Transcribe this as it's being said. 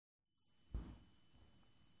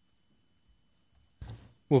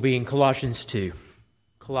will be in Colossians 2.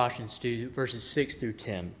 Colossians 2, verses 6 through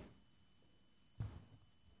 10.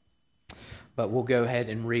 But we'll go ahead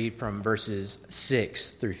and read from verses 6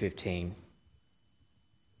 through 15.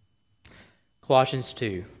 Colossians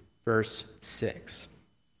 2, verse 6.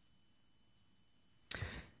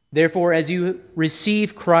 Therefore, as you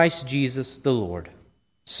receive Christ Jesus the Lord,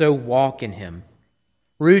 so walk in him,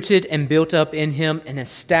 rooted and built up in him and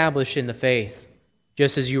established in the faith,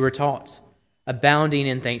 just as you were taught, abounding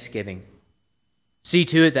in thanksgiving. See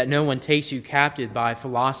to it that no one takes you captive by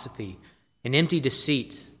philosophy and empty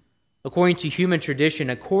deceit, according to human tradition,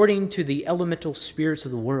 according to the elemental spirits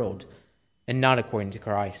of the world, and not according to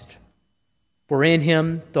Christ. For in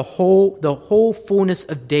him the whole fullness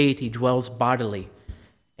of deity dwells bodily,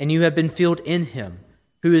 and you have been filled in him,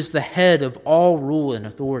 who is the head of all rule and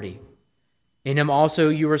authority. In him also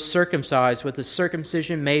you were circumcised with a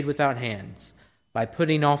circumcision made without hands, by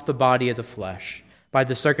putting off the body of the flesh, by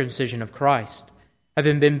the circumcision of Christ,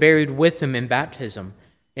 having been buried with him in baptism,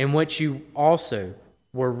 in which you also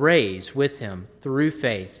were raised with him through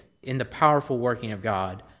faith in the powerful working of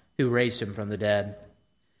God, who raised him from the dead.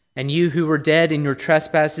 And you who were dead in your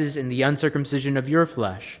trespasses and the uncircumcision of your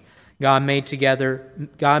flesh, God made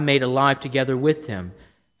alive together with him,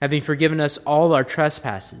 having forgiven us all our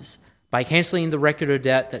trespasses, by canceling the record of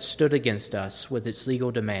debt that stood against us with its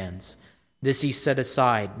legal demands. This he set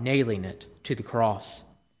aside, nailing it to the cross.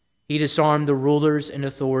 He disarmed the rulers and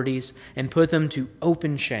authorities and put them to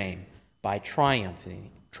open shame by triumphing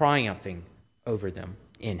over them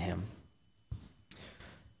in him.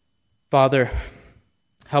 Father,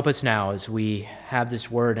 help us now as we have this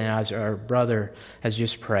word and as our brother has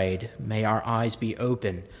just prayed. May our eyes be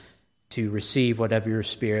open to receive whatever your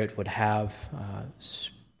Spirit would have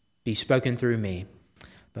be spoken through me.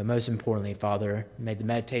 But most importantly, Father, may the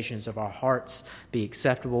meditations of our hearts be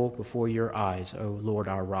acceptable before your eyes, O Lord,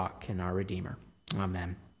 our rock and our Redeemer.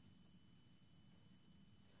 Amen.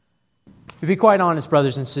 To be quite honest,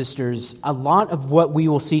 brothers and sisters, a lot of what we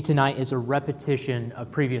will see tonight is a repetition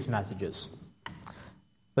of previous messages.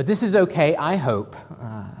 But this is okay, I hope,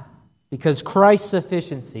 because Christ's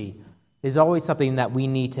sufficiency is always something that we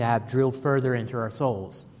need to have drilled further into our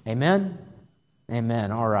souls. Amen?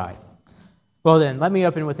 Amen. All right. Well then, let me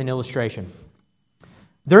open with an illustration.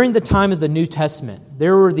 During the time of the New Testament,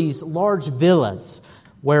 there were these large villas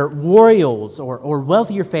where royals or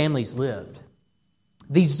wealthier families lived.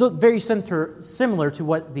 These look very similar to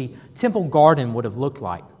what the temple garden would have looked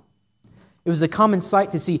like. It was a common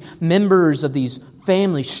sight to see members of these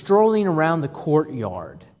families strolling around the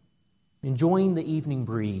courtyard, enjoying the evening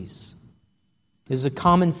breeze. It was a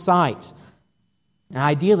common sight, an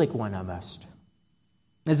idyllic one almost.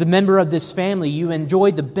 As a member of this family, you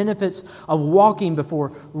enjoyed the benefits of walking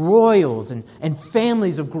before royals and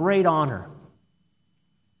families of great honor.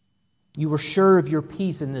 You were sure of your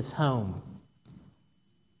peace in this home.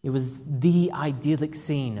 It was the idyllic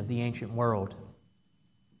scene of the ancient world.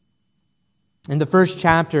 In the first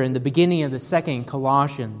chapter, in the beginning of the second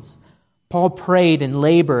Colossians, Paul prayed and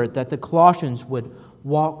labored that the Colossians would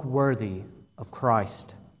walk worthy of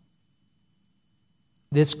Christ.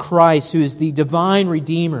 This Christ, who is the divine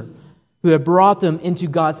Redeemer, who had brought them into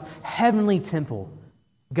God's heavenly temple,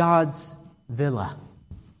 God's villa,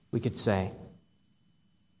 we could say,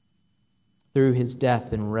 through his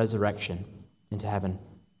death and resurrection into heaven.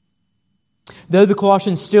 Though the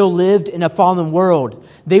Colossians still lived in a fallen world,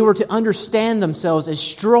 they were to understand themselves as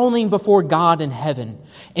strolling before God in heaven,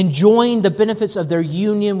 enjoying the benefits of their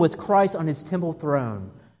union with Christ on his temple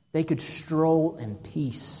throne. They could stroll in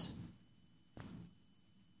peace.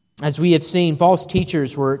 As we have seen, false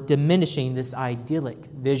teachers were diminishing this idyllic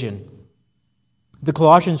vision. The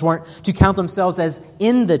Colossians weren't to count themselves as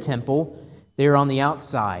in the temple, they were on the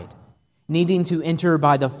outside, needing to enter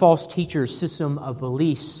by the false teacher's system of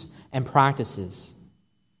beliefs and practices.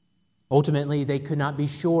 Ultimately, they could not be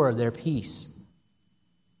sure of their peace.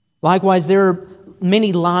 Likewise, there are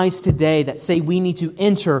many lies today that say we need to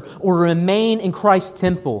enter or remain in Christ's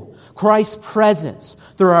temple, Christ's presence,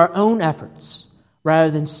 through our own efforts,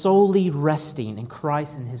 rather than solely resting in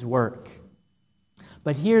Christ and his work.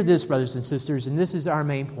 But hear this, brothers and sisters, and this is our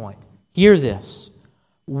main point. Hear this.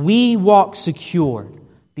 We walk secured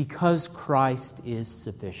because Christ is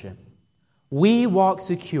sufficient. We walk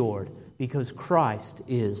secured because Christ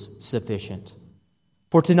is sufficient.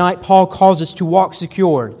 For tonight, Paul calls us to walk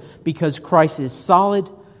secured because Christ is solid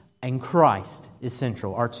and Christ is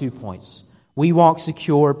central. Our 2 points. We walk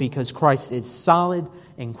secure because Christ is solid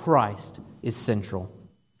and Christ is central.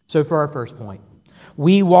 So for our first point,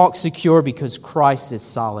 we walk secure because Christ is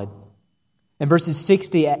solid. In verses 6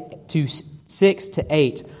 to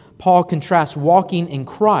 8, Paul contrasts walking in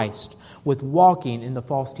Christ with walking in the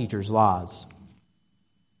false teacher's lies.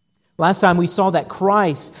 Last time we saw that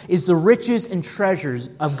Christ is the riches and treasures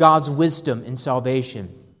of God's wisdom and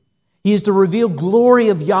salvation. He is the revealed glory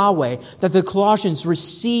of Yahweh that the Colossians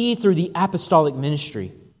received through the apostolic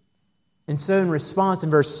ministry. And so in response,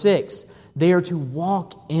 in verse 6, they are to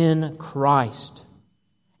walk in Christ.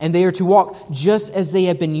 And they are to walk just as they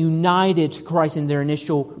have been united to Christ in their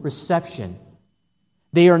initial reception.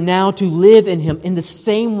 They are now to live in Him in the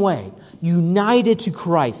same way, united to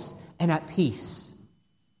Christ and at peace.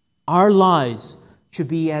 Our lives should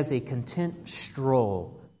be as a content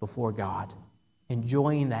stroll before God,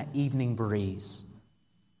 enjoying that evening breeze.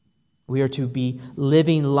 We are to be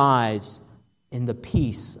living lives in the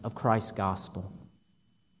peace of Christ's gospel.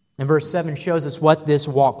 And verse 7 shows us what this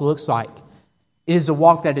walk looks like. It is a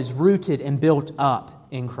walk that is rooted and built up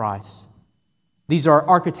in Christ. These are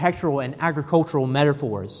architectural and agricultural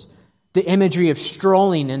metaphors. The imagery of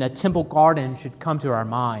strolling in a temple garden should come to our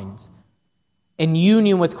minds. In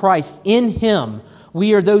union with Christ, in Him,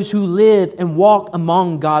 we are those who live and walk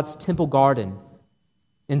among God's temple garden.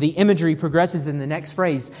 And the imagery progresses in the next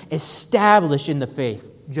phrase, established in the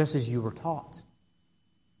faith, just as you were taught.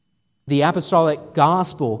 The apostolic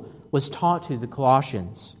gospel was taught to the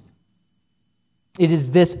Colossians. It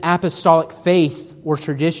is this apostolic faith or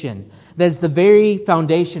tradition that is the very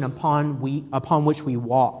foundation upon which we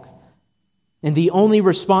walk. And the only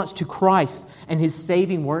response to Christ and His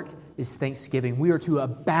saving work is thanksgiving. We are to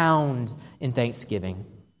abound in thanksgiving.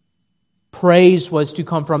 Praise was to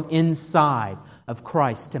come from inside of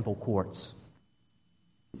Christ's temple courts.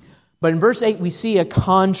 But in verse 8, we see a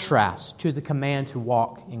contrast to the command to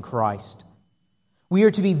walk in Christ. We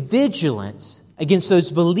are to be vigilant against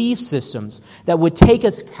those belief systems that would take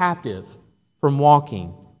us captive from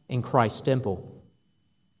walking in Christ's temple.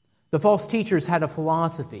 The false teachers had a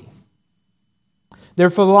philosophy. Their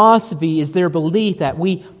philosophy is their belief that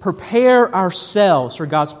we prepare ourselves for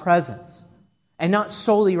God's presence and not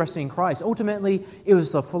solely resting in Christ. Ultimately, it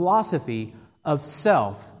was a philosophy of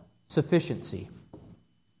self-sufficiency.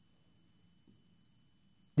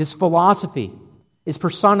 This philosophy is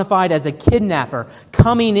personified as a kidnapper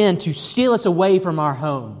coming in to steal us away from our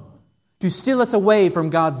home, to steal us away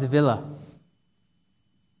from God's villa.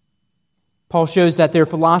 Paul shows that their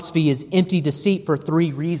philosophy is empty deceit for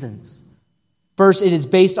 3 reasons. First, it is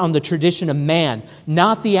based on the tradition of man,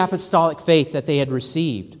 not the apostolic faith that they had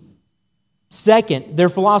received. Second, their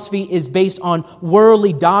philosophy is based on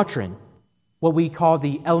worldly doctrine, what we call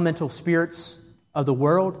the elemental spirits of the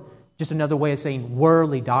world. Just another way of saying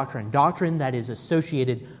worldly doctrine, doctrine that is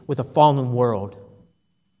associated with a fallen world.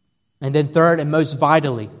 And then third, and most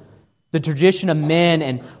vitally, the tradition of men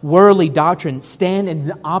and worldly doctrine stand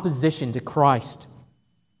in opposition to Christ.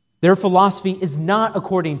 Their philosophy is not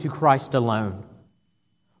according to Christ alone.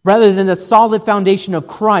 Rather than the solid foundation of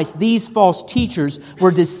Christ, these false teachers were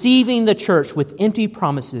deceiving the church with empty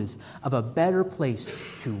promises of a better place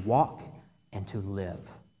to walk and to live.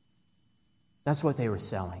 That's what they were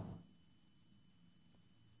selling.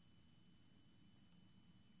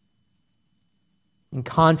 In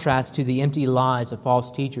contrast to the empty lies of false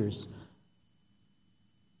teachers,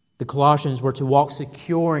 the Colossians were to walk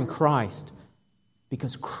secure in Christ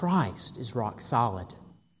because Christ is rock solid.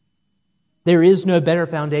 There is no better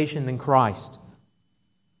foundation than Christ.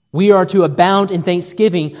 We are to abound in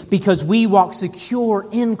thanksgiving because we walk secure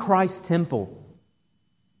in Christ's temple.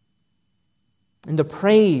 And the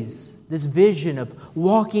praise, this vision of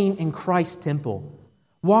walking in Christ's temple,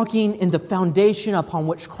 walking in the foundation upon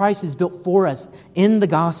which Christ has built for us in the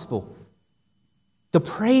gospel. The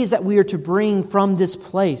praise that we are to bring from this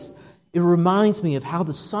place, it reminds me of how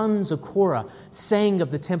the sons of Korah sang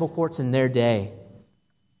of the temple courts in their day.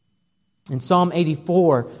 In Psalm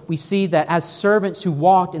 84, we see that as servants who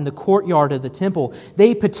walked in the courtyard of the temple,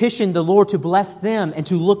 they petitioned the Lord to bless them and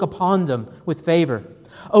to look upon them with favor.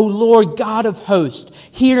 O Lord God of hosts,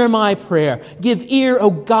 hear my prayer. Give ear,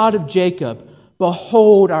 O God of Jacob.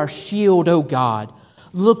 Behold our shield, O God.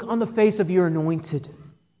 Look on the face of your anointed.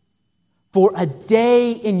 For a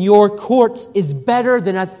day in your courts is better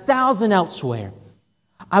than 1,000 elsewhere.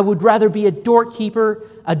 I would rather be a doorkeeper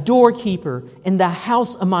in the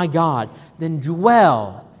house of my God than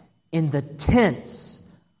dwell in the tents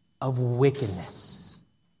of wickedness,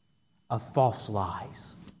 of false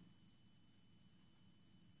lies.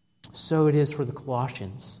 So it is for the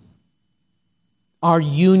Colossians. Our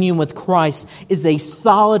union with Christ is a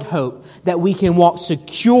solid hope that we can walk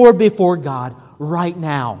secure before God right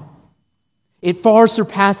now. It far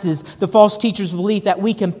surpasses the false teacher's belief that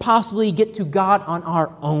we can possibly get to God on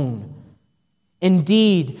our own.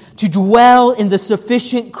 Indeed, to dwell in the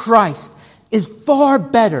sufficient Christ is far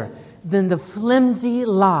better than the flimsy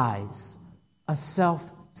lies of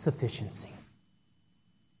self-sufficiency.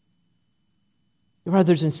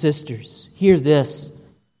 Brothers and sisters, hear this.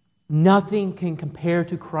 Nothing can compare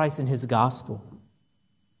to Christ and His gospel.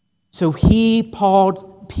 So heed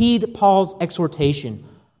Paul's exhortation.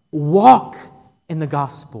 Walk in the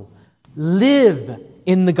gospel. Live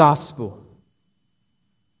in the gospel.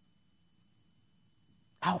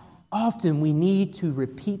 How often we need to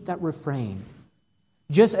repeat that refrain.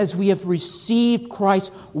 Just as we have received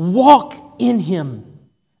Christ, walk in Him.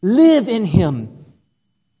 Live in Him.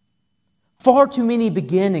 Far too many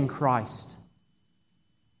begin in Christ.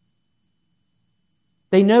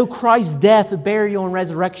 They know Christ's death, burial, and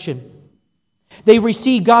resurrection. They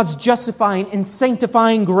receive God's justifying and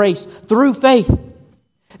sanctifying grace through faith.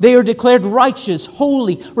 They are declared righteous,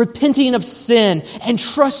 holy, repenting of sin, and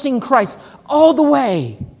trusting Christ all the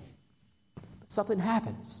way. But something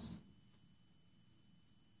happens.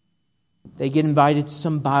 They get invited to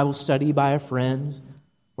some Bible study by a friend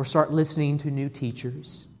or start listening to new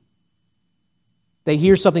teachers. They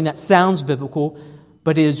hear something that sounds biblical,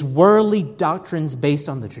 but is worldly doctrines based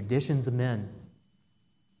on the traditions of men.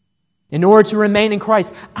 In order to remain in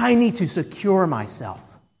Christ, I need to secure myself.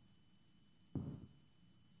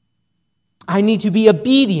 I need to be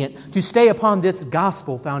obedient to stay upon this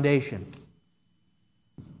gospel foundation.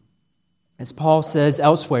 As Paul says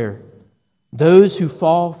elsewhere, those who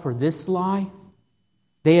fall for this lie,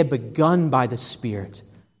 they have begun by the Spirit,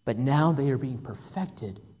 but now they are being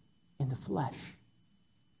perfected in the flesh.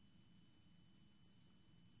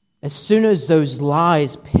 As soon as those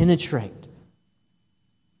lies penetrate,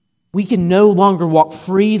 we can no longer walk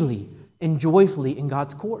freely and joyfully in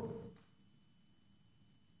God's court.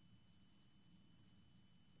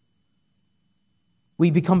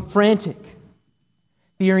 We become frantic,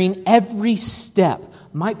 fearing every step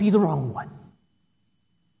might be the wrong one.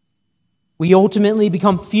 We ultimately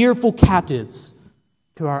become fearful captives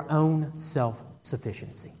to our own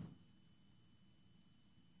self-sufficiency.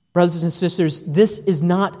 Brothers and sisters, this is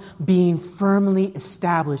not being firmly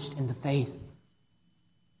established in the faith.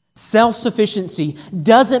 Self-sufficiency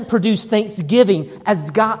doesn't produce thanksgiving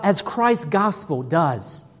as Christ's gospel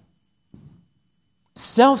does.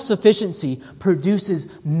 Self-sufficiency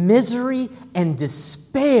produces misery and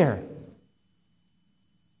despair.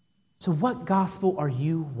 So what gospel are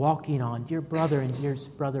you walking on, dear brother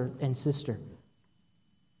and sister?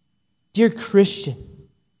 Dear Christian,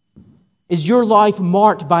 is your life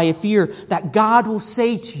marked by a fear that God will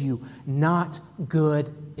say to you, not good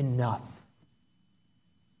enough?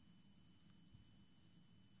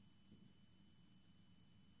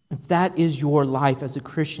 If that is your life as a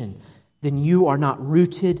Christian, then you are not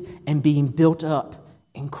rooted and being built up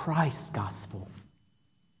in Christ's gospel.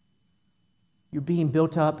 You're being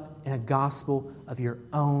built up in a gospel of your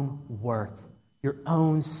own worth, your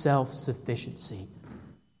own self-sufficiency,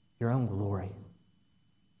 your own glory.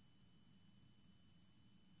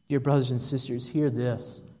 Dear brothers and sisters, hear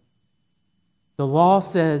this. The law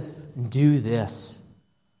says, do this.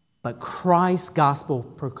 But Christ's gospel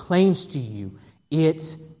proclaims to you,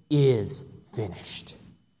 it is finished.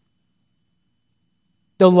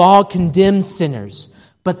 The law condemns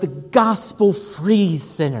sinners, but the gospel frees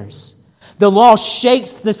sinners. The law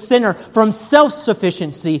shakes the sinner from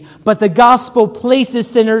self-sufficiency, but the gospel places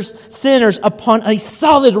sinners upon a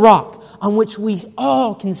solid rock on which we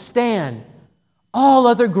all can stand. All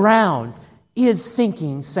other ground is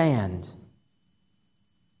sinking sand.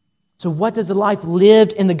 So what does a life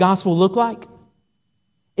lived in the gospel look like?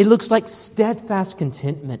 It looks like steadfast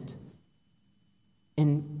contentment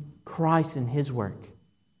in Christ and His work.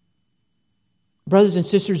 Brothers and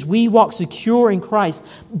sisters, we walk secure in Christ,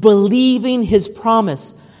 believing His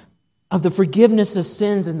promise of the forgiveness of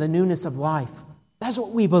sins and the newness of life. That's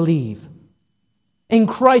what we believe. In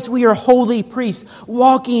Christ, we are holy priests,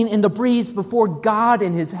 walking in the breeze before God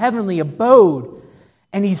in His heavenly abode.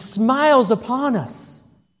 And He smiles upon us.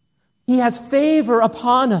 He has favor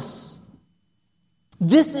upon us.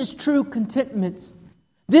 This is true contentment.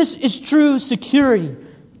 This is true security.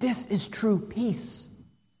 This is true peace.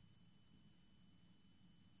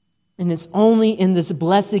 And it's only in this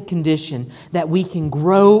blessed condition that we can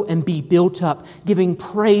grow and be built up, giving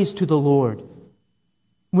praise to the Lord.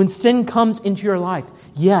 When sin comes into your life,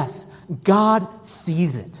 yes, God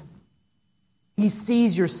sees it. He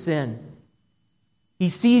sees your sin. He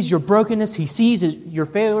sees your brokenness. He sees your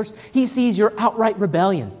failures. He sees your outright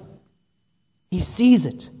rebellion. He sees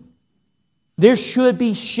it. There should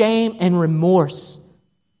be shame and remorse.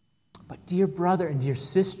 But dear brother and dear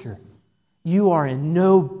sister, You are in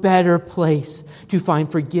no better place to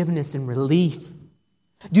find forgiveness and relief.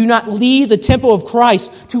 Do not leave the temple of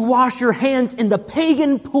Christ to wash your hands in the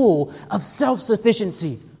pagan pool of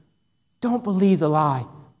self-sufficiency. Don't believe the lie.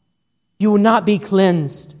 You will not be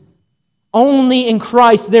cleansed. Only in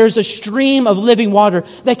Christ there is a stream of living water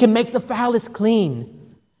that can make the foulest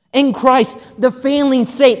clean. In Christ, the failing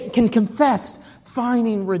saint can confess,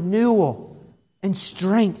 finding renewal and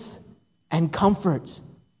strength and comfort.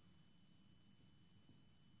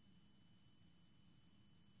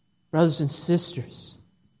 Brothers and sisters,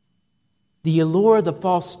 the allure of the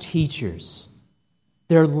false teachers,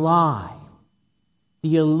 their lie,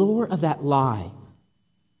 the allure of that lie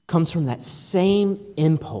comes from that same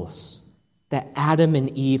impulse that Adam and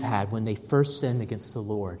Eve had when they first sinned against the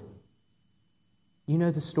Lord. You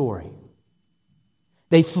know the story.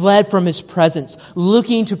 They fled from His presence,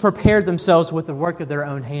 looking to prepare themselves with the work of their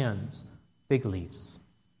own hands, fig leaves.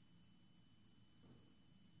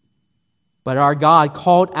 But our God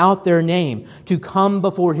called out their name to come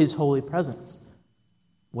before His holy presence.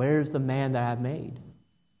 Where's the man that I have made?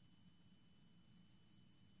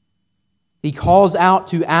 He calls out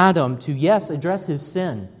to Adam to, yes, address his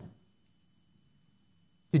sin,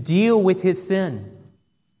 to deal with his sin.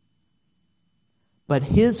 But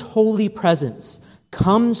His holy presence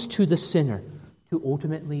comes to the sinner to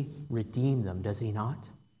ultimately redeem them, does He not?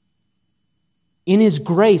 In His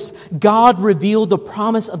grace, God revealed the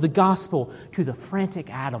promise of the gospel to the frantic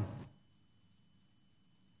Adam.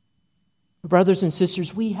 Brothers and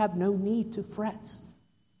sisters, we have no need to fret.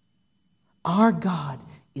 Our God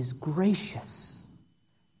is gracious.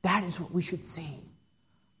 That is what we should see.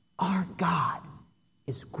 Our God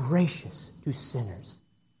is gracious to sinners,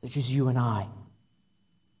 such as you and I.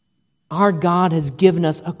 Our God has given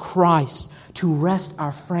us a Christ to rest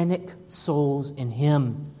our frantic souls in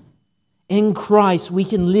Him. In Christ, we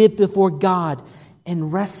can live before God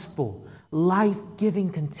in restful, life-giving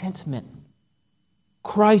contentment.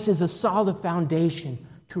 Christ is a solid foundation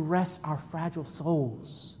to rest our fragile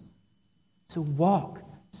souls. So walk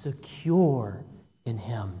secure in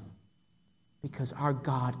Him, because our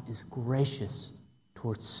God is gracious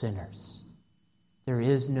towards sinners. There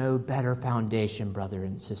is no better foundation, brother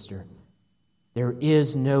and sister. There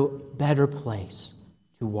is no better place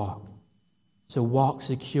to walk. So walk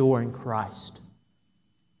secure in Christ.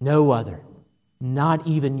 No other, not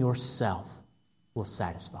even yourself, will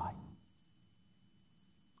satisfy.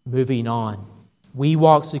 Moving on. We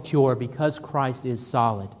walk secure because Christ is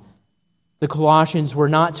solid. The Colossians were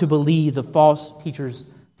not to believe the false teacher's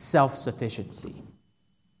self-sufficiency.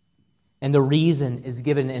 And the reason is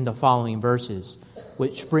given in the following verses,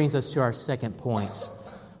 which brings us to our second point.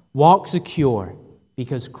 Walk secure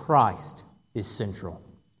because Christ is central.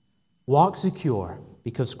 Walk secure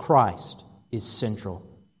because Christ is central.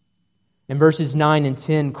 In verses 9 and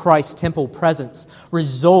 10, Christ's temple presence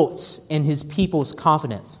results in His people's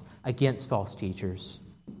confidence against false teachers.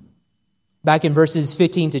 Back in verses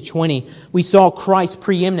 15 to 20, we saw Christ's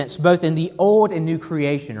preeminence both in the old and new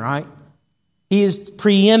creation, right? He is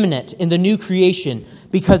preeminent in the new creation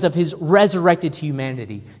because of His resurrected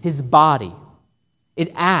humanity, His body.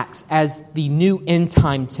 It acts as the new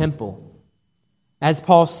end-time temple. As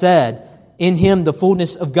Paul said, in Him the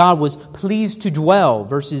fullness of God was pleased to dwell,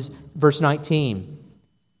 verse 19.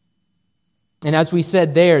 And as we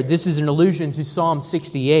said there, this is an allusion to Psalm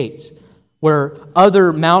 68, where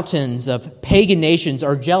other mountains of pagan nations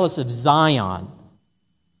are jealous of Zion,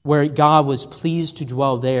 where God was pleased to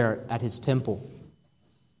dwell there at His temple.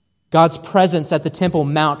 God's presence at the Temple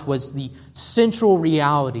Mount was the central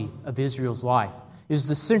reality of Israel's life. It was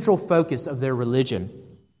the central focus of their religion.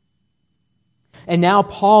 And now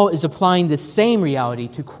Paul is applying the same reality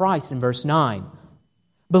to Christ in verse 9.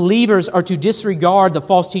 Believers are to disregard the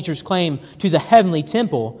false teacher's claim to the heavenly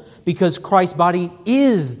temple because Christ's body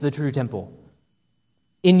is the true temple.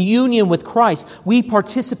 In union with Christ, we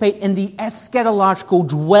participate in the eschatological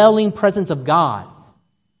dwelling presence of God.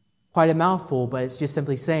 Quite a mouthful, but it's just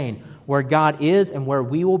simply saying where God is and where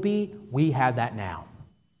we will be, we have that now.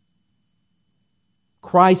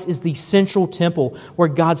 Christ is the central temple where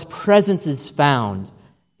God's presence is found,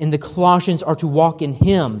 and the Colossians are to walk in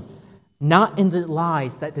Him, not in the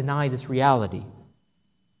lies that deny this reality.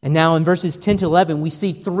 And now in verses 10 to 11, we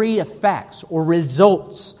see three effects or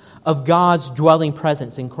results of God's dwelling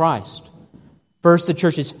presence in Christ. First, the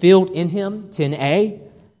church is filled in Him, 10a.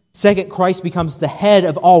 Second, Christ becomes the head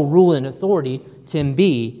of all rule and authority,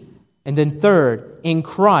 10b. And then third, in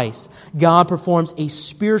Christ, God performs a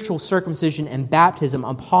spiritual circumcision and baptism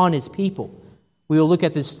upon His people. We will look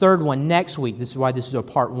at this third one next week. This is why this is a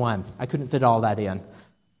part one. I couldn't fit all that in.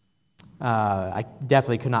 I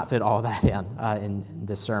definitely could not fit all that in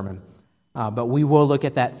this sermon. But we will look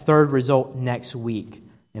at that third result next week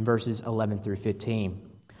in verses 11 through 15.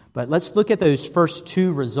 But let's look at those first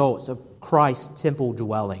two results of Christ's temple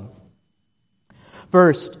dwelling.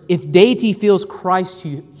 First, if deity fills Christ's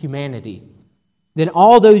humanity, then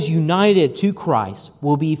all those united to Christ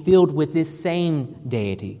will be filled with this same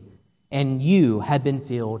deity, and you have been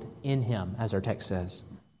filled in him, as our text says.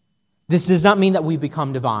 This does not mean that we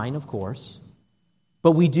become divine, of course,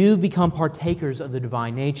 but we do become partakers of the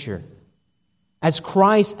divine nature. As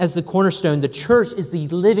Christ, as the cornerstone, the church is the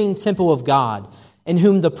living temple of God, in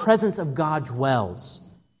whom the presence of God dwells.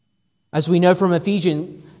 As we know from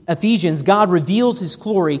Ephesians, God reveals his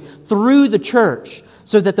glory through the church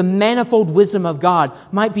so that the manifold wisdom of God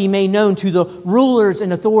might be made known to the rulers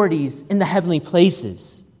and authorities in the heavenly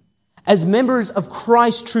places. As members of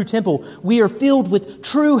Christ's true temple, we are filled with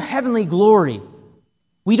true heavenly glory.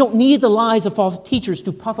 We don't need the lies of false teachers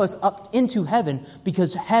to puff us up into heaven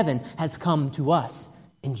because heaven has come to us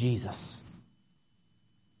in Jesus.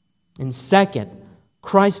 And second,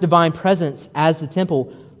 Christ's divine presence as the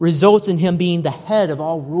temple results in him being the head of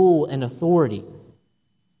all rule and authority.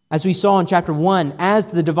 As we saw in chapter 1, as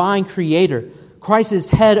the divine creator, Christ is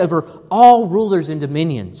head over all rulers and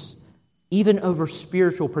dominions, even over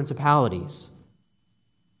spiritual principalities.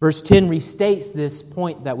 Verse 10 restates this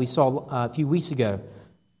point that we saw a few weeks ago.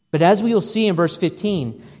 But as we will see in verse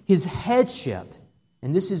 15, his headship,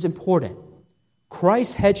 and this is important,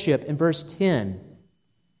 Christ's headship in verse 10,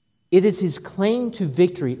 it is his claim to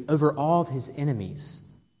victory over all of his enemies.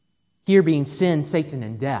 Here being sin, Satan,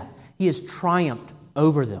 and death. He has triumphed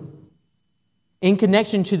over them. In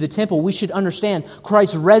connection to the temple, we should understand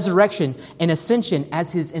Christ's resurrection and ascension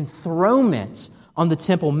as his enthronement on the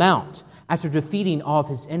Temple Mount after defeating all of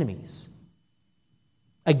his enemies.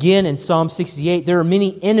 Again, in Psalm 68, there are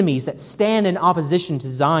many enemies that stand in opposition to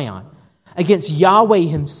Zion against Yahweh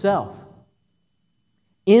himself.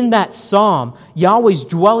 In that psalm, Yahweh's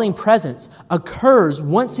dwelling presence occurs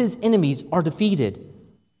once his enemies are defeated.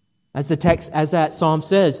 As that psalm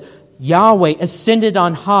says, Yahweh ascended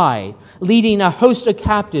on high, leading a host of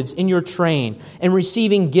captives in your train and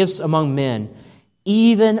receiving gifts among men,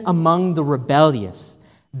 even among the rebellious,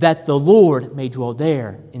 that the Lord may dwell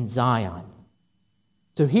there in Zion.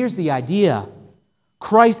 So here's the idea.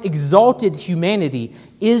 Christ's exalted humanity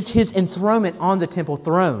is his enthronement on the temple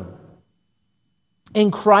throne. In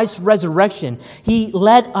Christ's resurrection, he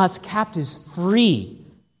led us captives free.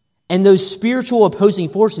 And those spiritual opposing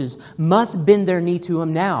forces must bend their knee to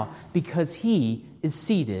him now because he is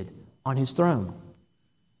seated on his throne.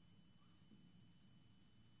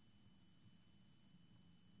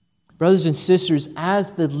 Brothers and sisters,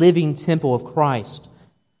 as the living temple of Christ,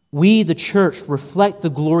 we, the church, reflect the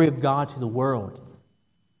glory of God to the world.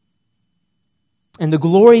 And the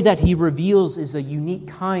glory that he reveals is a unique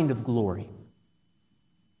kind of glory.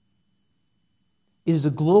 It is a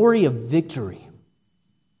glory of victory.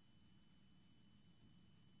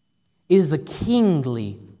 It is a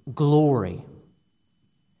kingly glory.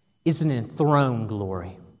 It's an enthroned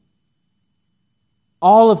glory.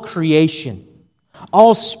 All of creation,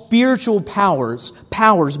 all spiritual powers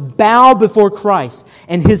bow before Christ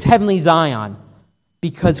and his heavenly Zion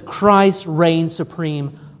because Christ reigns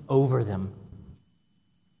supreme over them.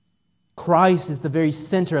 Christ is the very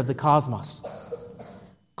center of the cosmos.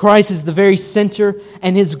 Christ is the very center,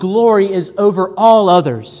 and his glory is over all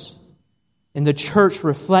others. And the church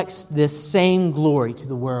reflects this same glory to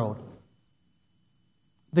the world.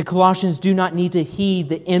 The Colossians do not need to heed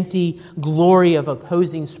the empty glory of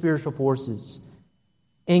opposing spiritual forces.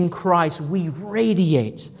 In Christ, we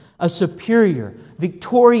radiate a superior,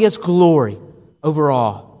 victorious glory over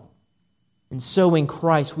all. And so in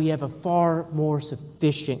Christ, we have a far more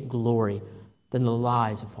sufficient glory than the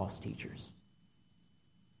lies of false teachers.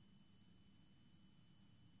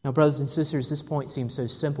 Now, brothers and sisters, this point seems so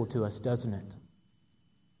simple to us, doesn't it?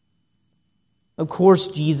 Of course,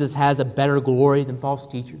 Jesus has a better glory than false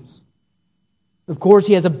teachers. Of course,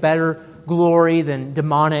 he has a better glory than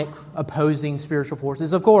demonic, opposing spiritual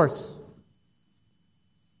forces. Of course.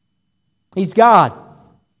 He's God.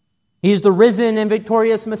 He's the risen and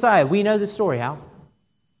victorious Messiah. We know this story, how?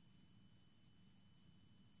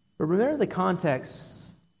 But remember the context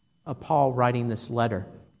of Paul writing this letter.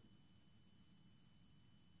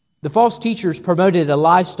 The false teachers promoted a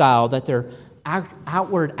lifestyle that their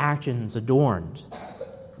outward actions adorned.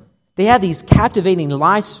 They had these captivating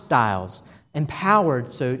lifestyles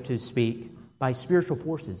empowered, so to speak, by spiritual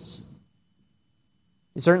forces.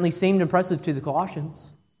 It certainly seemed impressive to the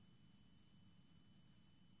Colossians.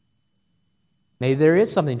 Maybe there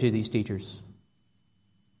is something to these teachers.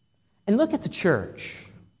 And look at the church.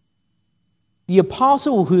 The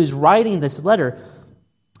apostle who is writing this letter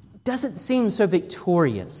doesn't seem so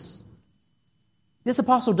victorious. This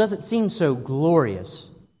apostle doesn't seem so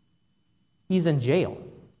glorious. He's in jail.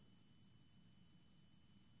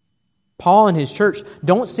 Paul and his church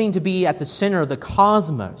don't seem to be at the center of the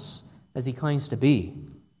cosmos as he claims to be.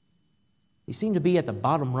 They seem to be at the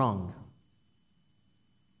bottom rung.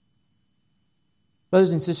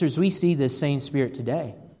 Brothers and sisters, we see this same spirit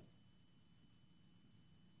today.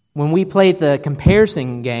 When we play the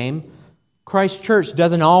comparison game, Christ Church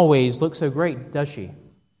doesn't always look so great, does she?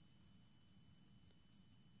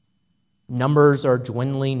 Numbers are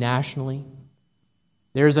dwindling nationally.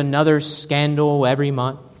 There's another scandal every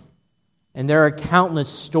month. And there are countless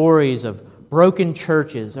stories of broken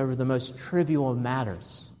churches over the most trivial of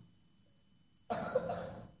matters.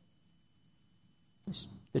 Is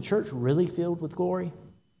the church really filled with glory?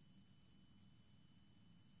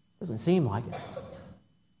 Doesn't seem like it.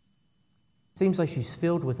 Seems like she's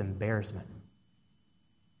filled with embarrassment.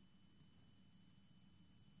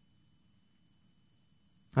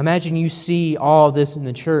 Imagine you see all this in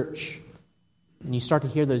the church and you start to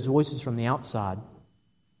hear those voices from the outside.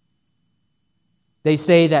 They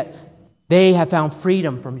say that they have found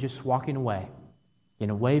freedom from just walking away,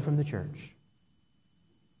 getting away from the church.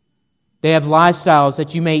 They have lifestyles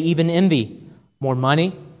that you may even envy. More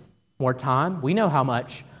money, more time. We know how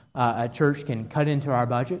much a church can cut into our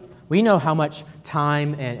budget. We know how much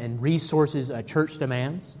time and resources a church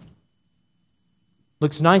demands.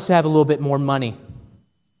 Looks nice to have a little bit more money,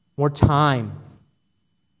 more time.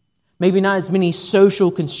 Maybe not as many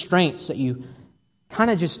social constraints that you kind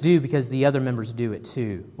of just do because the other members do it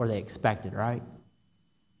too, or they expect it, right?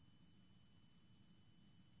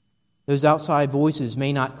 Those outside voices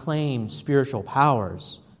may not claim spiritual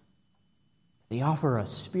powers. They offer a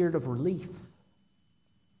spirit of relief,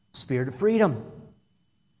 a spirit of freedom,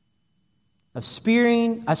 a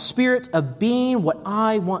spirit of being what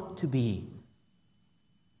I want to be.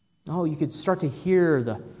 Oh, you could start to hear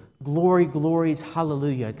the glory, glories,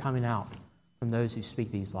 hallelujah coming out from those who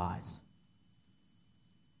speak these lies.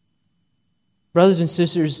 Brothers and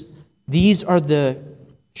sisters, these are the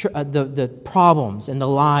problems and the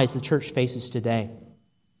lies the church faces today.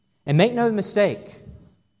 And make no mistake,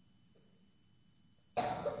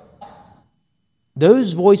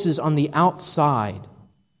 those voices on the outside,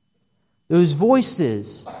 those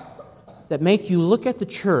voices that make you look at the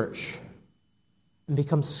church and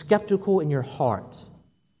become skeptical in your heart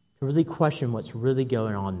to really question what's really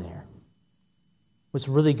going on there, what's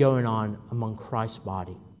really going on among Christ's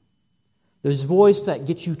body. Those voices that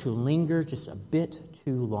get you to linger just a bit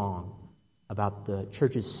too long about the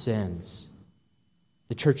church's sins,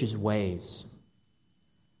 the church's ways.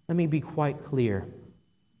 Let me be quite clear.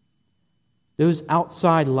 Those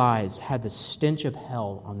outside lies had the stench of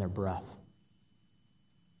hell on their breath.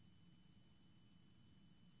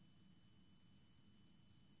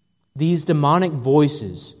 These demonic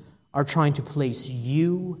voices are trying to place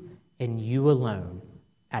you and you alone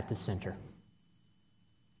at the center.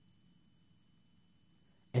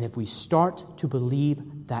 And if we start to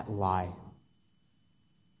believe that lie,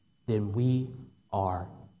 then we are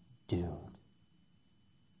doomed.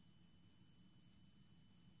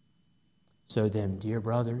 So then, dear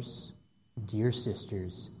brothers, dear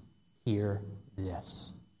sisters, hear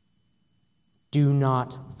this. Do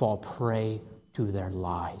not fall prey to their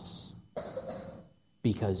lies.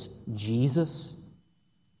 Because Jesus,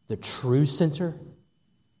 the true center,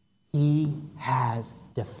 He has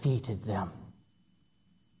defeated them.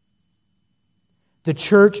 The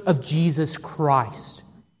church of Jesus Christ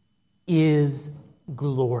is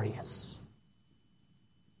glorious.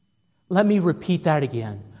 Let me repeat that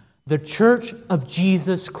again. The church of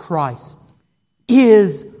Jesus Christ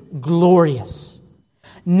is glorious.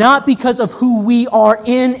 Not because of who we are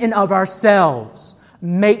in and of ourselves.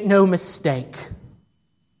 Make no mistake.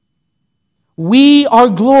 We are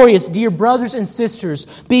glorious, dear brothers and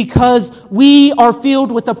sisters, because we are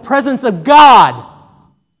filled with the presence of God.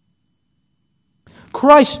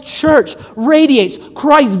 Christ's church radiates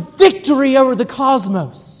Christ's victory over the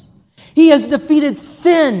cosmos. He has defeated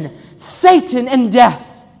sin, Satan, and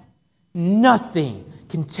death. Nothing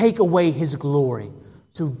can take away His glory.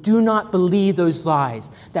 So do not believe those lies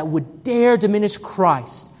that would dare diminish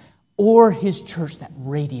Christ or His church that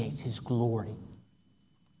radiates His glory.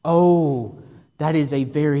 Oh, that is a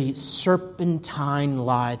very serpentine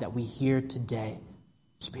lie that we hear today.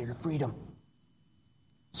 Spirit of freedom.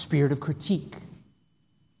 Spirit of critique.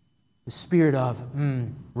 The spirit of,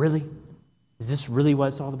 really? Is this really what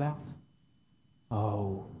it's all about?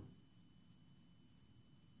 Oh.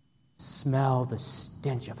 smell the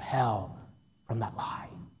stench of hell from that lie.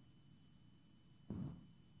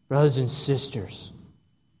 Brothers and sisters,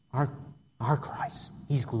 our Christ,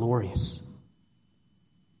 He's glorious.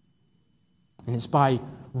 And it's by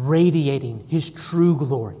radiating His true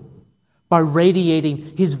glory, by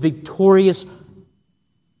radiating His victorious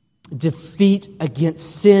defeat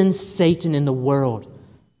against sin, Satan, and the world.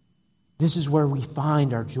 This is where we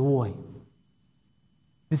find our joy.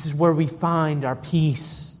 This is where we find our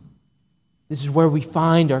peace. This is where we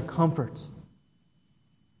find our comfort.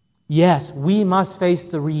 Yes, we must face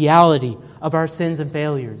the reality of our sins and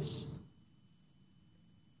failures.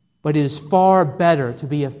 But it is far better to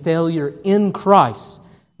be a failure in Christ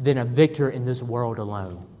than a victor in this world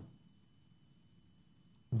alone.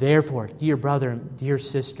 Therefore, dear brother and dear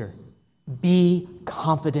sister, be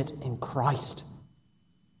confident in Christ.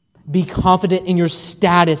 Be confident in your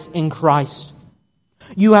status in Christ.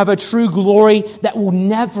 You have a true glory that will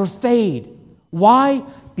never fade. Why?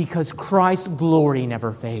 Because Christ's glory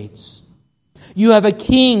never fades. You have a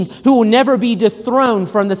king who will never be dethroned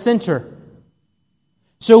from the center.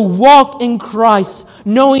 So walk in Christ,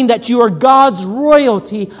 knowing that you are God's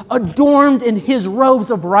royalty, adorned in His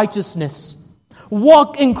robes of righteousness.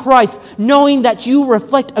 Walk in Christ, knowing that you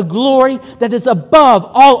reflect a glory that is above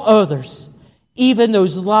all others. Even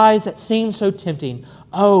those lies that seem so tempting,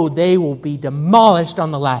 they will be demolished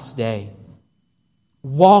on the last day.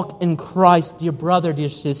 Walk in Christ, dear brother, dear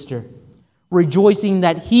sister, rejoicing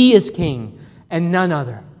that He is King and none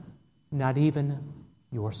other, not even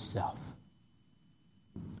yourself.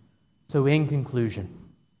 So in conclusion,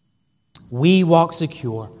 we walk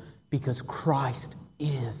secure because Christ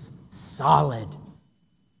is solid.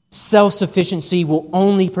 Self-sufficiency will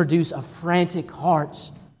only produce a frantic heart,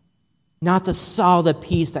 not the solid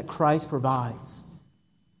peace that Christ provides.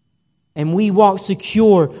 And we walk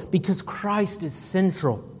secure because Christ is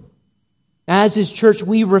central. As His church,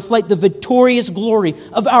 we reflect the victorious glory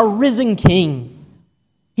of our risen King.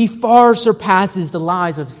 He far surpasses the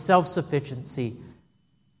lies of self-sufficiency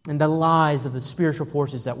and the lies of the spiritual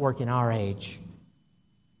forces that work in our age.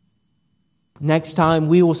 Next time,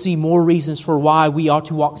 we will see more reasons for why we ought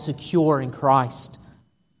to walk secure in Christ.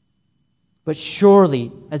 But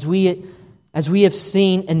surely, as we have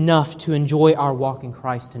seen enough to enjoy our walk in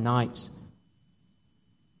Christ tonight,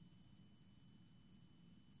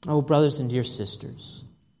 brothers and dear sisters,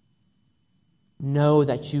 know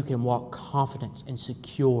that you can walk confident and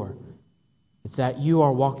secure. If that you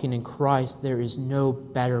are walking in Christ, there is no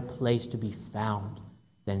better place to be found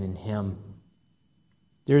than in Him.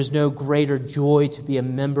 There is no greater joy to be a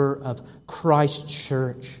member of Christ's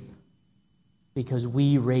church because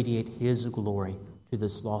we radiate His glory to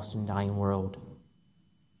this lost and dying world.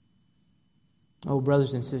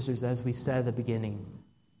 Brothers and sisters, as we said at the beginning,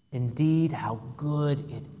 indeed how good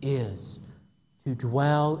it is to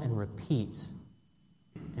dwell and repeat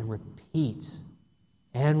and repeat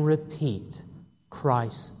and repeat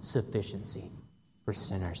Christ's sufficiency for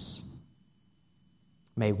sinners.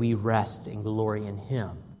 May we rest and glory in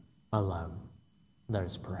Him alone. Let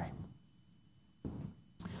us pray.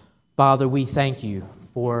 Father, we thank You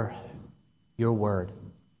for Your word.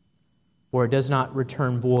 For it does not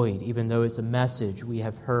return void, even though it's a message we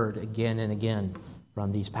have heard again and again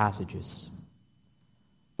from these passages.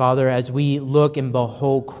 Father, as we look and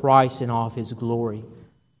behold Christ in all of His glory,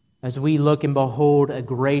 as we look and behold a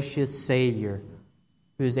gracious Savior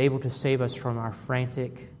who is able to save us from our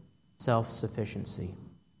frantic self-sufficiency,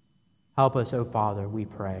 help us, Father, we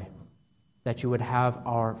pray, that You would have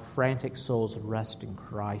our frantic souls rest in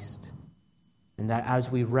Christ, and that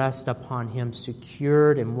as we rest upon Him,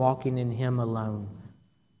 secured and walking in Him alone,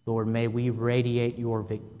 Lord, may we radiate Your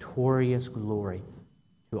victorious glory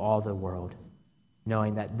to all the world,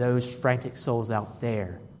 knowing that those frantic souls out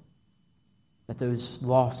there, that those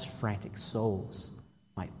lost frantic souls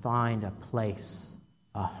might find a place,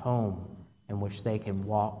 a home in which they can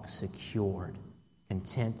walk secured,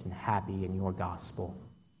 content and happy in Your gospel.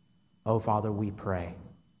 Father, we pray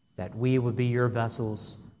that we would be Your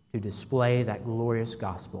vessels to display that glorious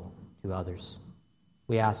gospel to others.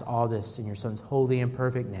 We ask all this in Your Son's holy and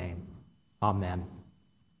perfect name. Amen.